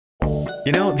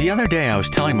You know, the other day I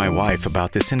was telling my wife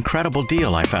about this incredible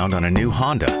deal I found on a new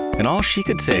Honda, and all she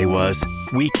could say was,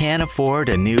 "We can't afford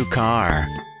a new car."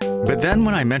 But then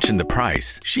when I mentioned the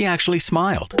price, she actually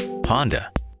smiled. Honda.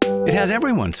 It has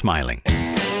everyone smiling.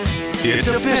 It's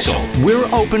official. We're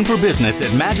open for business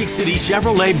at Magic City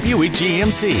Chevrolet Buick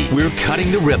GMC. We're cutting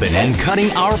the ribbon and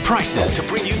cutting our prices to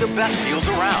bring you the best deals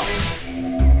around.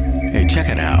 Hey, check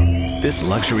it out. This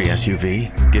luxury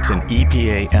SUV gets an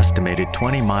EPA estimated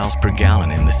 20 miles per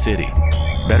gallon in the city.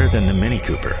 Better than the Mini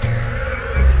Cooper.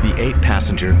 The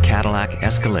 8-passenger Cadillac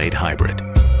Escalade Hybrid.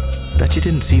 Bet you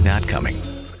didn't see that coming.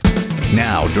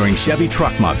 Now, during Chevy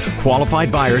Truck Month,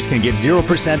 qualified buyers can get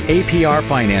 0% APR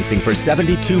financing for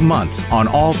 72 months on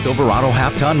all Silverado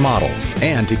half-ton models.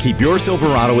 And to keep your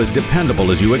Silverado as dependable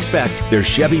as you expect, there's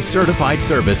Chevy certified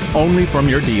service only from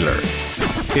your dealer.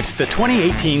 It's the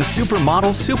 2018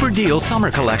 Supermodel Super Deal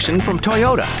Summer Collection from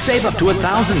Toyota. Save up to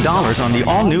 $1,000 on the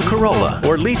all-new Corolla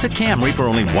or lease a Camry for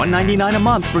only $199 a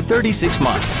month for 36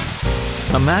 months.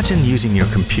 Imagine using your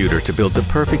computer to build the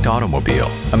perfect automobile.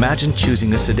 Imagine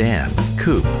choosing a sedan,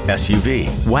 coupe, SUV,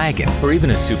 wagon, or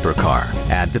even a supercar.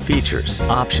 Add the features,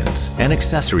 options, and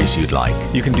accessories you'd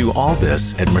like. You can do all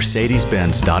this at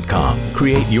Mercedes-Benz.com.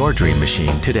 Create your dream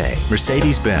machine today.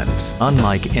 Mercedes-Benz,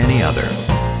 unlike any other.